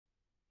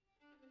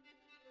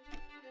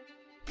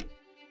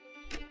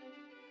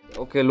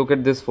Okay, look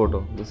at this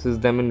photo. This is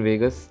them in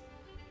Vegas.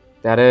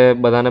 ત્યારે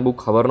બધાને બહુ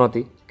ખબર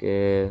નહોતી કે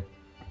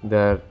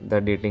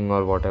they're dating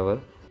or whatever.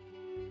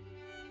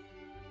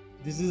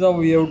 This is how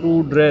we have to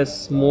dress,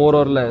 more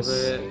or less.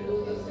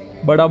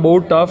 But આ બહુ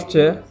tough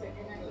છે.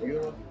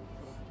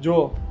 જો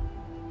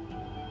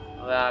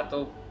હવે આ તો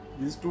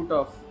this is too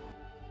tough.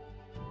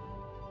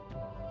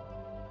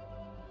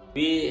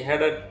 We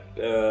had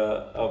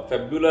a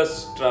fabulous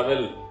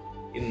travel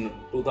in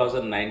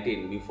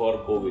 2019 before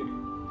COVID.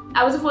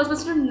 I was the first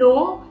person to know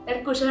that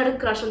Kushal had a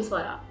crush on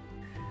Swara.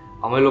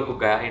 અમે લોકો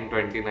ગયા in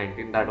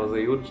 2019. That was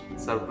a huge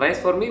surprise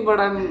for me, but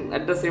I'm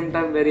at the same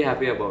time very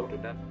happy about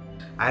it.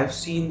 I've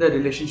seen the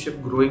relationship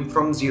growing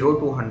from 0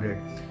 to 100.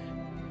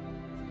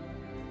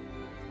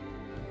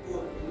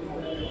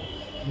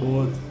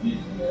 Both.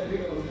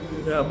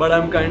 Yeah, but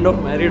I'm kind of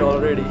married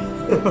already.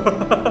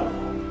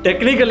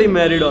 Technically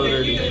married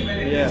already.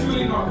 Yeah.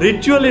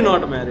 Ritually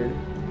not married.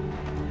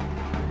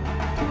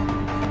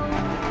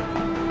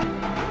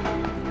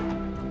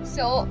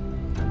 So,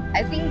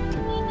 I think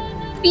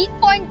peak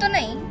point to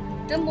nahi,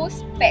 the most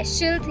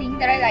special thing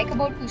that I like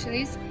about Kushal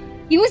is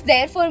he was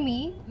there for me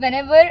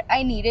whenever I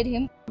needed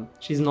him.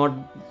 She's not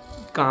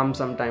calm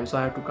sometimes, so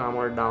I have to calm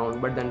her down,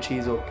 but then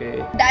she's okay.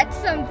 That's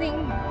something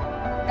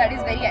that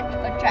is very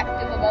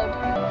attractive about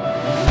him.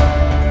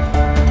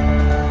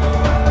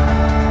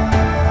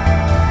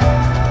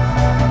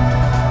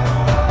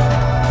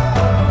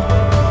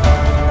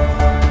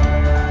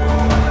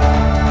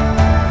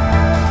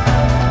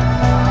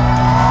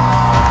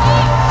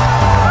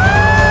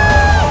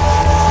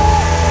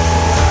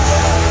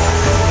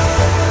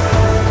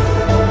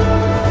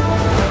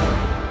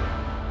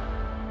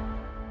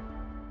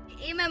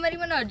 Memory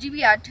में हजी भी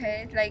याद है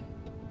like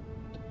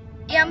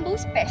ये आम बहुत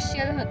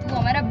special હતું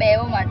અમારા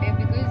બેઓ માટે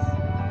because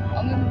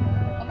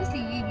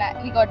obviously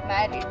we got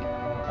married.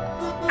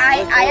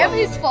 I am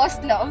his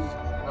first love.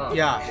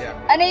 Yeah.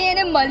 અને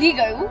એને મળી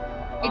ગયું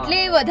એટલે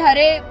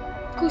વધારે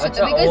ખુશ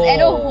હતો because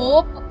એનો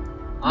હોપ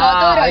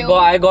નહોતો રહ્યો.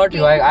 I got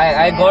you.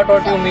 I got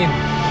what you mean.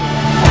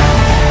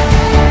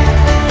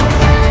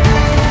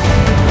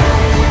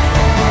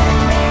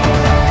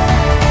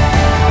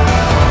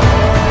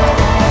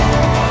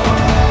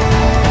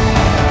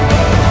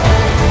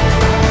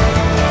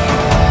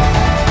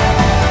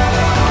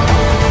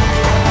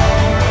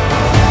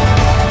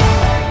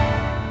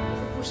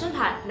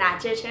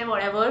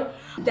 Whatever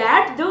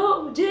that the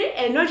જે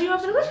એનર્જી માં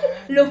પેલું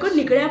લોકો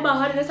નીકળ્યા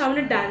બહાર અને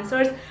સામે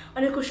dancers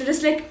અને Kushal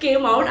just like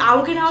came out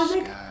and I was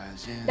like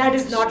that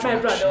is not my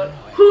brother,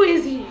 who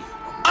is he?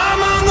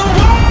 I'm on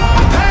the